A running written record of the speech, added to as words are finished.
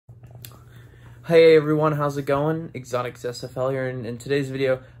Hey everyone, how's it going? Exotic SFL here, and in today's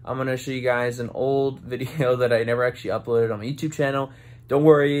video, I'm going to show you guys an old video that I never actually uploaded on my YouTube channel. Don't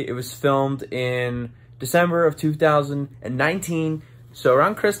worry, it was filmed in December of 2019, so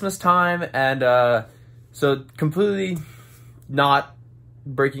around Christmas time, and so completely not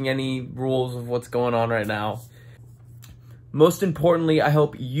breaking any rules of what's going on right now. Most importantly, I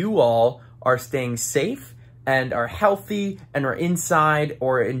hope you all are staying safe and are healthy and are inside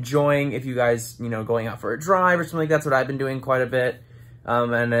or enjoying, if you guys, going out for a drive or something like that. That's what I've been doing quite a bit,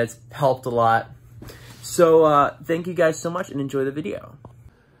 and it's helped a lot. So thank you guys so much and enjoy the video.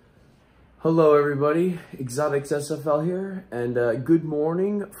 Hello everybody, Exotic SFL here, and good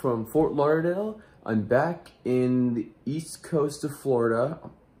morning from Fort Lauderdale. I'm back in the east coast of Florida,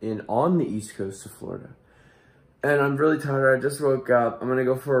 on the east coast of Florida. And I'm really tired. I just woke up. I'm gonna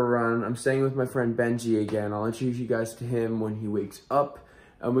go for a run. I'm staying with my friend Benji again. I'll introduce you guys to him when he wakes up.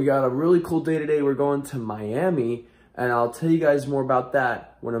 And we got a really cool day today. We're going to Miami, and I'll tell you guys more about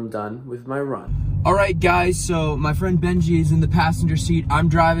that when I'm done with my run. All right, guys, so my friend Benji is in the passenger seat. I'm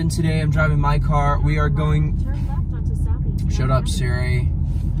driving today. I'm driving my car. We are going... Turn left onto Southeast. Shut up, Siri.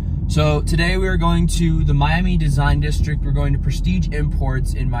 So today we are going to the Miami Design District. We're going to Prestige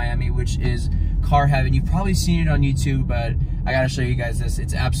Imports in Miami, which is car heaven. You've probably seen it on YouTube, but I gotta show you guys this.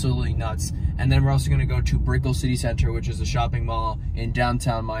 It's absolutely nuts. And then we're also gonna go to Brickell City Center, which is a shopping mall in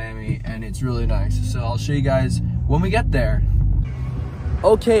downtown Miami, and it's really nice. So I'll show you guys when we get there.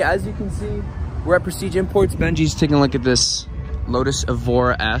 Okay, as you can see, we're at Prestige Imports. Benji's taking a look at this Lotus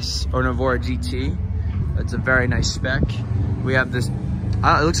Evora S, or an Evora GT. It's a very nice spec. We have this,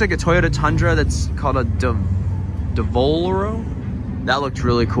 it looks like a Toyota Tundra that's called a Devolero. That looked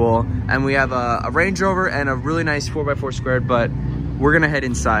really cool. And we have a Range Rover and a really nice 4x4 squared, but we're gonna head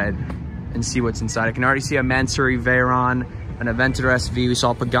inside and see what's inside. I can already see a Mansory Veyron, an Aventador SV, we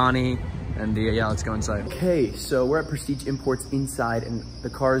saw Pagani, and yeah, let's go inside. Okay, so we're at Prestige Imports inside, and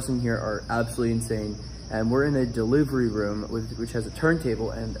the cars in here are absolutely insane. And we're in a delivery room which has a turntable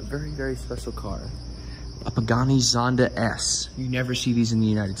and a very, very special car. A Pagani Zonda S. You never see these in the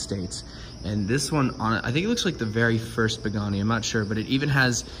United States. And this one, I think it looks like the very first Pagani, I'm not sure, but it even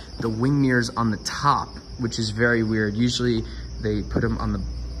has the wing mirrors on the top, which is very weird. Usually they put them on the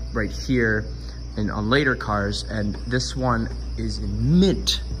right here and on later cars, and this one is in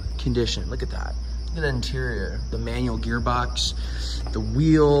mint condition. Look at that. Look at the interior. The manual gearbox, the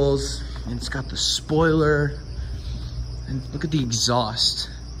wheels, and it's got the spoiler. And look at the exhaust.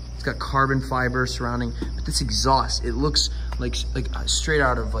 It's got carbon fiber surrounding, but this exhaust, it looks like straight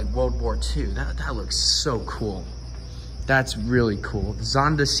out of like World War II. That looks so cool. That's really cool.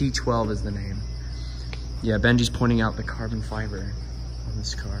 Zonda C12 is the name. Yeah, Benji's pointing out the carbon fiber on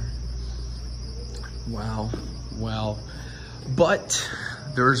this car. Wow, wow. But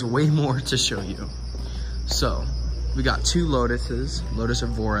there's way more to show you. So we got two Lotuses, Lotus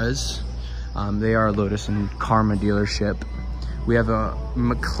Evoras. They are a Lotus and Karma dealership. We have a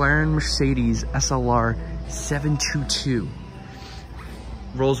McLaren Mercedes SLR 722,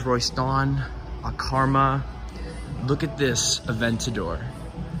 Rolls-Royce Dawn, a Karma. Look at this Aventador.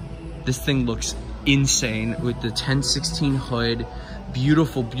 This thing looks insane with the 1016 hood,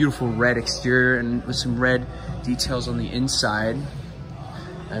 beautiful, beautiful red exterior and with some red details on the inside.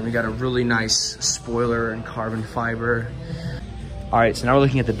 And we got a really nice spoiler and carbon fiber. All right, so now we're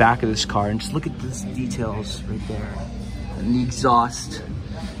looking at the back of this car, and just look at these details right there. And the exhaust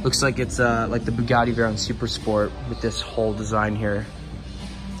looks like it's like the Bugatti Veyron Super Sport with this whole design here.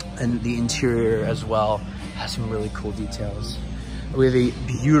 And the interior as well has some really cool details. We have a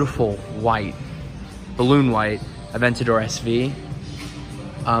beautiful white, balloon white Aventador SV.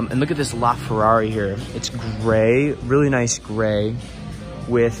 And look at this LaFerrari here. It's gray, really nice gray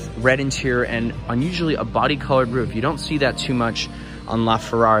with red interior and unusually a body colored roof. You don't see that too much on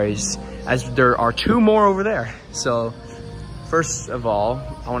LaFerraris, as there are two more over there. So first of all,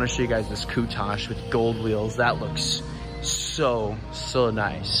 I want to show you guys this Countach with gold wheels. That looks so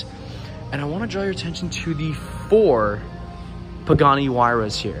nice. And I want to draw your attention to the 4 Pagani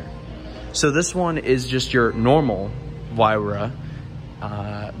Huayras here. So this one is just your normal Huayra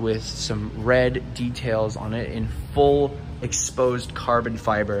with some red details on it in full exposed carbon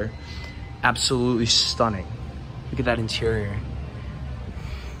fiber. Absolutely stunning. Look at that interior.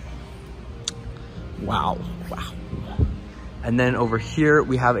 Wow, wow. And then over here,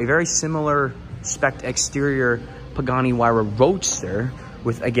 we have a very similar spec exterior Pagani Huayra Roadster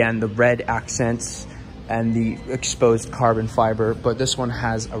with, again, the red accents and the exposed carbon fiber, but this one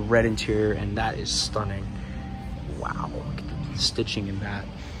has a red interior, and that is stunning. Wow, look at the stitching in that.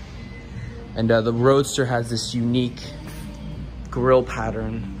 And the Roadster has this unique grille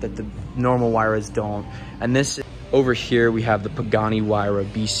pattern that the normal Huayras don't. And this over here, we have the Pagani Huayra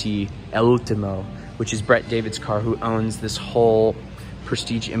BC El Ultimo, which is Brett David's car, who owns this whole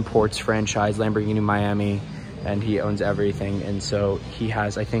Prestige Imports franchise, Lamborghini Miami, and he owns everything. And so he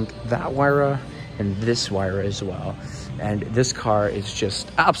has, I think, that Huayra and this Huayra as well. And this car is just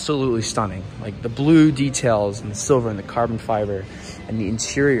absolutely stunning. Like the blue details and the silver and the carbon fiber and the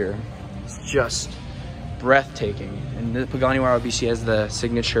interior is just breathtaking. And the Pagani Huayra BC has the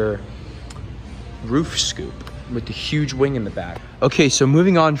signature roof scoop with the huge wing in the back. Okay, so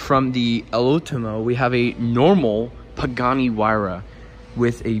moving on from the El Ultimo, we have a normal Pagani Huayra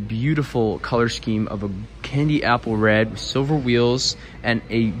with a beautiful color scheme of a candy apple red with silver wheels and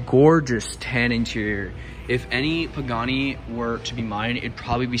a gorgeous tan interior. If any Pagani were to be mine, it'd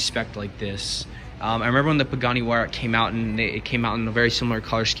probably be spec'd like this. I remember when the Pagani Huayra came out, and it came out in a very similar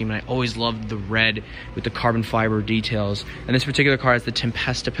color scheme, and I always loved the red with the carbon fiber details. And this particular car has the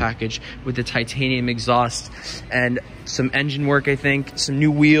Tempesta package with the titanium exhaust and some engine work, I think, some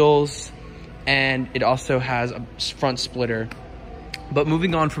new wheels, and it also has a front splitter. But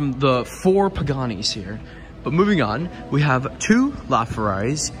moving on from the 4 Paganis here, we have 2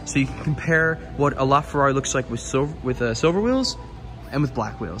 LaFerraris, so you can compare what a LaFerrari looks like with silver wheels and with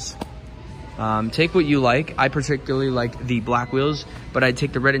black wheels. Take what you like. I particularly like the black wheels, but I'd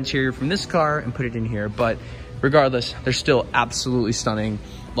take the red interior from this car and put it in here. But regardless, they're still absolutely stunning.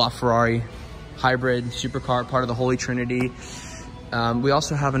 LaFerrari hybrid supercar, part of the Holy Trinity. We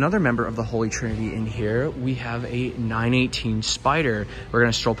also have another member of the Holy Trinity in here. We have a 918 Spider. We're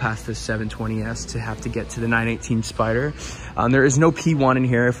gonna stroll past this 720S to have to get to the 918 Spider. There is no P1 in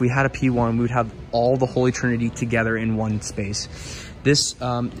here. If we had a P1, we would have all the Holy Trinity together in one space. This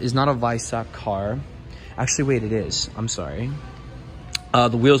is not a Weissach car. Actually, wait, it is. I'm sorry.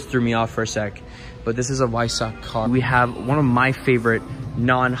 The wheels threw me off for a sec, but this is a Weissach car. We have one of my favorite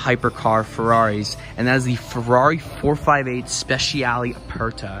non-hypercar Ferraris, and that is the Ferrari 458 Speciale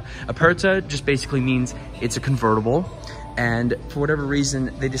Aperta. Aperta just basically means it's a convertible, and for whatever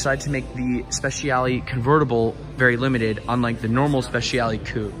reason, they decided to make the Speciale convertible very limited, unlike the normal Speciale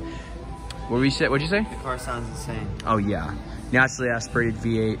coupe. What'd you say? The car sounds insane. Oh yeah. Naturally aspirated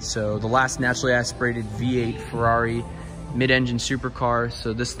V8, so the last naturally aspirated V8 Ferrari mid-engine supercar.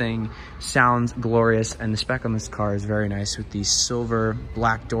 So this thing sounds glorious, and the spec on this car is very nice with these silver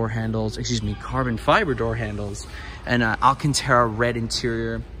black door handles, carbon fiber door handles, and Alcantara red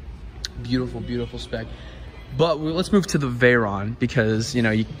interior. Beautiful, beautiful spec. But let's move to the Veyron, because you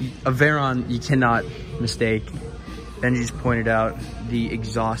know, a Veyron you cannot mistake. Benji's pointed out the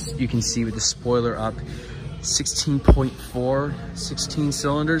exhaust you can see with the spoiler up. 16.4, 16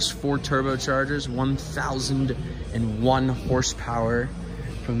 cylinders, 4 turbochargers, 1,001 horsepower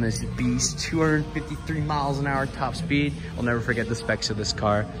from this beast, 253 miles an hour top speed. I'll never forget the specs of this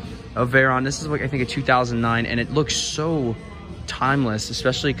car. A Veyron, this is like, I think, a 2009, and it looks so timeless,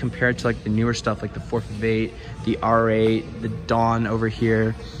 especially compared to like the newer stuff like the 458, the R8, the Dawn over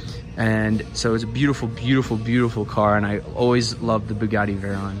here. And so it's a beautiful, beautiful, beautiful car, and I always loved the Bugatti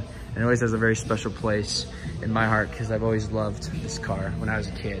Veyron. And it always has a very special place in my heart because I've always loved this car when I was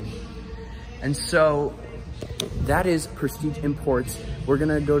a kid. And so that is Prestige Imports. We're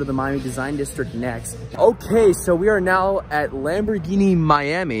gonna go to the Miami Design District next. Okay, so we are now at Lamborghini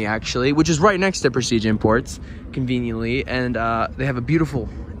Miami, actually, which is right next to Prestige Imports, conveniently. And they have a beautiful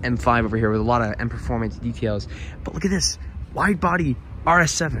M5 over here with a lot of M Performance details. But look at this, wide body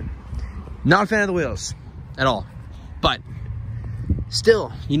RS7. Not a fan of the wheels at all, but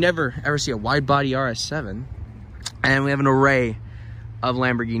still, you never ever see a wide body RS7. And we have an array of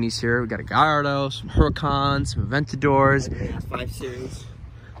Lamborghinis here. We got a Gallardo, some Huracans, some Aventadors. 5 Series.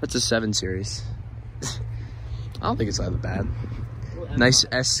 That's a 7 Series. I don't think it's that bad. Nice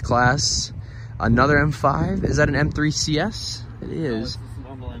S-Class. Another M5. Is that an M3 CS? It is. No, it's just a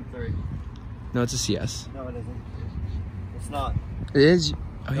normal M3. No, it's a CS. No, it isn't. It's not. It is.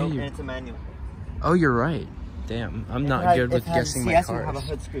 Oh, no, yeah, and it's a manual. Oh, you're right. Damn, I'm not good with guessing my cars. It have a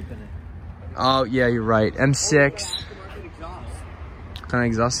hood scoop in it. Oh, yeah, you're right. M6. What kind of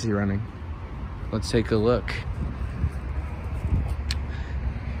exhaust is he running? Let's take a look.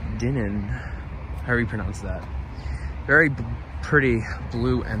 Dinnen. How do you pronounce that? Very pretty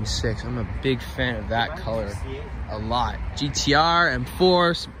blue M6. I'm a big fan of that color. A lot. GTR,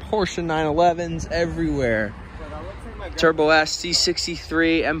 M4, some Porsche 911s everywhere. Turbo S,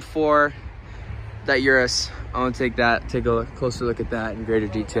 C63, M4. That Urus. I want to take that, take a closer look at that in greater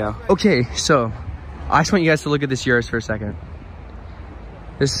detail. Okay, so I just want you guys to look at this Urus for a second.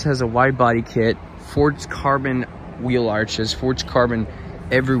 This has a wide body kit, forged carbon wheel arches, forged carbon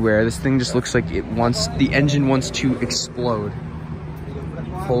everywhere. This thing just looks like it wants, the engine wants to explode.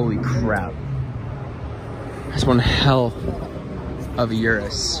 Holy crap. That's one hell of a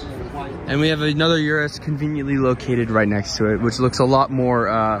Urus. And we have another Urus conveniently located right next to it, which looks a lot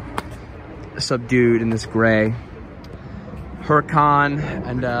more subdued in this gray. Huracan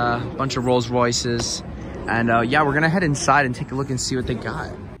and a bunch of Rolls Royces. And yeah, we're gonna head inside and take a look and see what they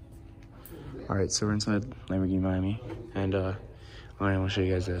got. All right, so we're inside Lamborghini Miami. And I want to show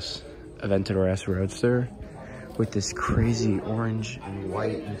you guys this Aventador S Roadster with this crazy orange and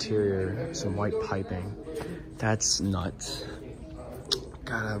white interior, some white piping. That's nuts.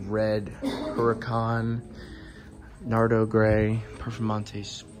 Got a red Huracan, Nardo gray, Performante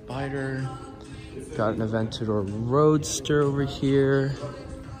Spider. Got an Aventador Roadster over here.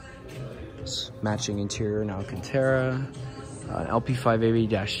 Matching interior in Alcantara. An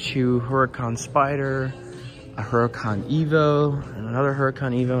LP580-2 Huracan Spider. A Huracan Evo. And another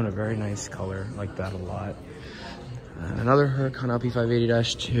Huracan Evo in a very nice color. Like that a lot. Another Huracan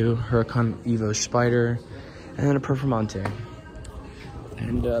LP580-2 Huracan Evo Spider. And then a Performante.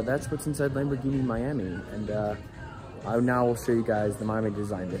 And that's what's inside Lamborghini Miami. And I now will show you guys the Miami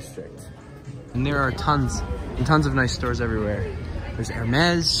Design District. And there are tons and tons of nice stores everywhere. There's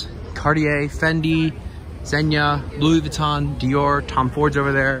Hermes, Cartier, Fendi, Zegna, Louis Vuitton, Dior, Tom Ford's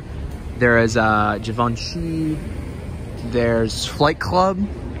over there. There is Givenchy. There's Flight Club.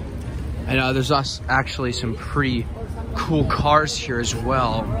 And there's actually some pretty cool cars here as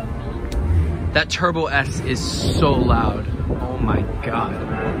well. That Turbo S is so loud. Oh my God.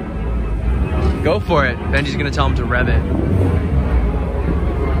 Go for it. Benji's gonna tell him to rev it.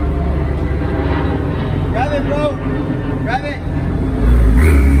 Grab it, bro. Grab it.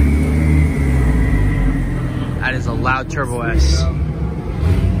 That is a loud Turbo S.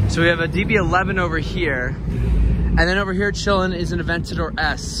 So we have a DB11 over here. And then over here chilling is an Aventador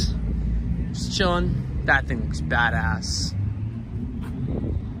S. Just chilling. That thing looks badass.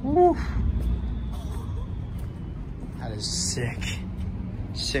 Woo. That is sick.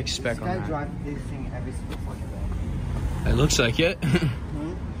 Sick spec on that. This guy drives this thing every single fucking day. It looks like it.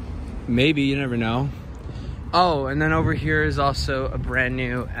 Maybe, you never know. Oh, and then over here is also a brand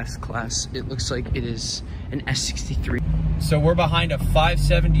new S-Class. It looks like it is an S63. So we're behind a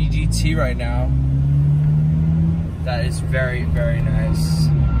 570 GT right now. That is very, very nice.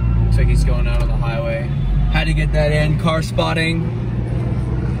 Looks like he's going out on the highway. Had to get that in, car spotting.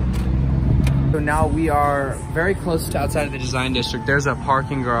 So now we are very close to outside of the Design District. There's a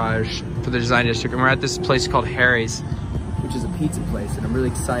parking garage for the Design District, and we're at this place called Harry's, which is a pizza place, and I'm really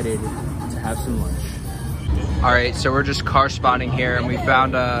excited to have some lunch. All right, so we're just car spotting here, and we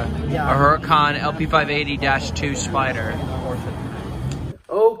found a Huracan LP580-2 Spider.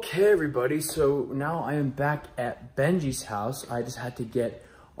 Okay, everybody, so now I am back at Benji's house. I just had to get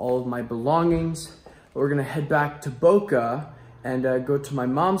all of my belongings. We're gonna head back to Boca and go to my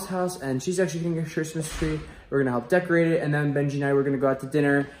mom's house, and she's actually getting a Christmas tree. We're gonna help decorate it, and then Benji and I, we're gonna go out to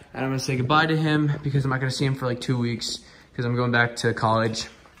dinner, and I'm gonna say goodbye to him because I'm not gonna see him for like 2 weeks because I'm going back to college.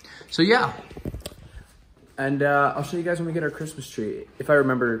 So yeah. And I'll show you guys when we get our Christmas tree, if I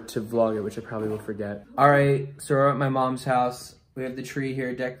remember to vlog it, which I probably will forget. All right, so we're at my mom's house. We have the tree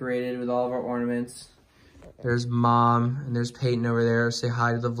here decorated with all of our ornaments. There's Mom, and there's Peyton over there. Say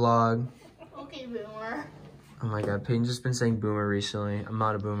hi to the vlog. Okay, Boomer. Oh my God, Peyton's just been saying boomer recently. I'm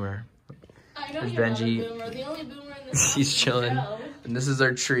not a boomer. I know There's you're Benji. not a boomer. The only boomer in this He's chilling. show. And this is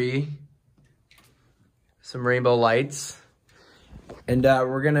our tree. Some rainbow lights. And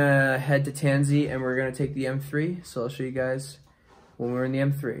we're gonna head to Tansy and we're gonna take the M3. So I'll show you guys when we're in the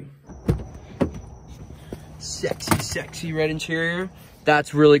M3. Sexy, sexy red interior.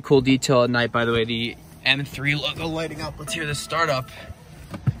 That's really cool detail at night, by the way. The M3 logo lighting up. Let's hear the startup.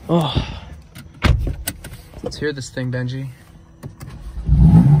 Oh. Let's hear this thing, Benji.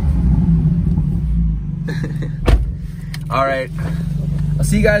 All right. I'll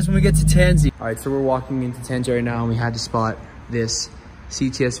see you guys when we get to Tansy. All right, so we're walking into Tansy right now and we had to spot this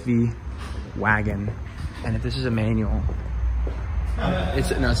CTSV wagon. And if this is a manual,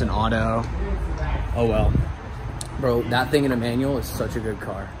 it's an auto. Oh well. Bro, that thing in a manual is such a good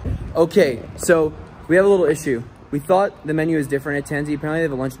car. Okay, so we have a little issue. We thought the menu is different at Tansy. Apparently they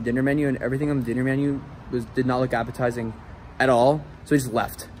have a lunch and dinner menu, and everything on the dinner menu did not look appetizing at all. So we just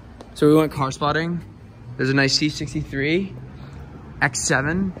left. So we went car spotting. There's a nice C63,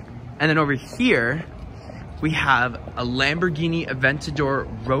 X7. And then over here, we have a Lamborghini Aventador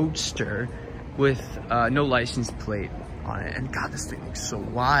Roadster with no license plate on it. And God, this thing looks so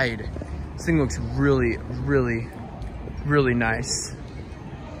wide. This thing looks really, really, really nice.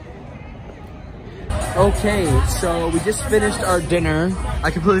 Okay, so we just finished our dinner.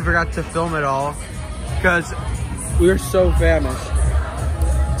 I completely forgot to film it all because we were so famished.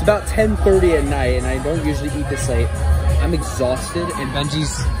 It's about 10:30 at night, and I don't usually eat this late. I'm exhausted, and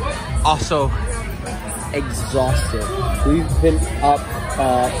Benji's also exhausted. We've been up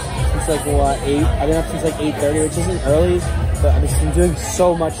since like what, 8? I've been up since like 8:30, which isn't early, but I've just been doing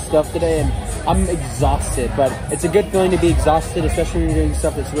so much stuff today, and I'm exhausted. But it's a good feeling to be exhausted, especially when you're doing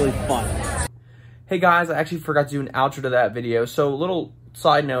stuff that's really fun. Hey guys, I actually forgot to do an outro to that video. So, little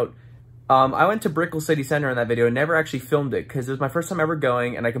side note, I went to Brickell City Center in that video and never actually filmed it because it was my first time ever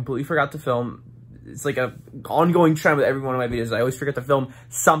going, and I completely forgot to film. It's like a ongoing trend with every one of my videos. I always forget to film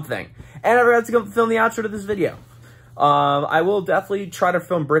something, and I forgot to go film the outro to this video. I will definitely try to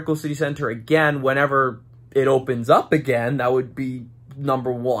film Brickell City Center again whenever it opens up again. That would be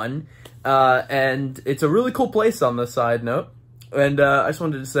 #1. And it's a really cool place on the side note. And I just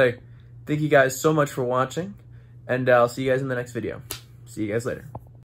wanted to say thank you guys so much for watching, and I'll see you guys in the next video. See you guys later.